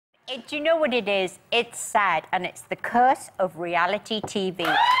Do you know what it is? It's sad, and it's the curse of reality TV.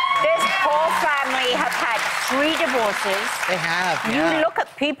 This poor family have had 3 divorces. They have, yeah. You look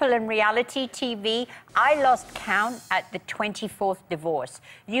at people in reality TV, I lost count at the 24th divorce.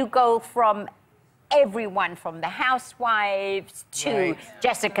 You go from everyone from the housewives to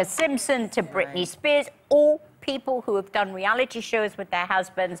Jessica Simpson to Britney Spears, all people who have done reality shows with their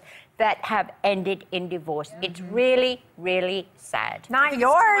husbands that have ended in divorce. It's really, really sad. Not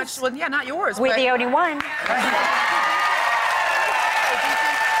yours. So well, yeah, not yours. We're the only one. Do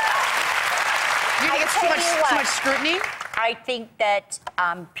you think it's too much scrutiny? I think that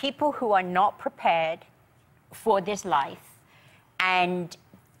people who are not prepared for this life, and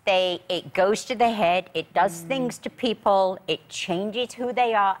it goes to the head, it does things to people, it changes who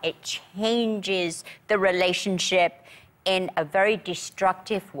they are, it changes the relationship in a very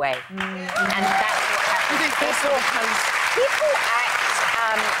destructive way. And that's what happens.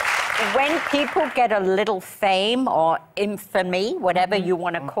 When people get a little fame or infamy, whatever you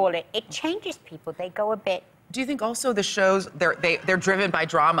want to call it, it changes people. They go a bit. Do you think also the shows, they're driven by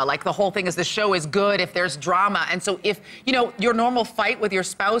drama? Like, the whole thing is the show is good if there's drama. And so if, you know, your normal fight with your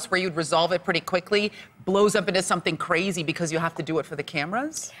spouse where you'd resolve it pretty quickly blows up into something crazy because you have to do it for the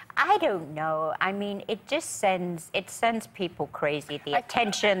cameras? I don't know. I mean, it just sends people crazy. The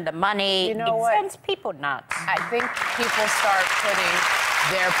attention, the money, you know what? Sends people nuts. I think people start putting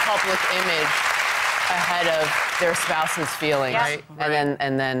their public image ahead of their spouse's feelings. Yeah. Right.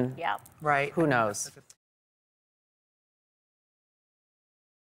 And then Yeah. Right. who knows?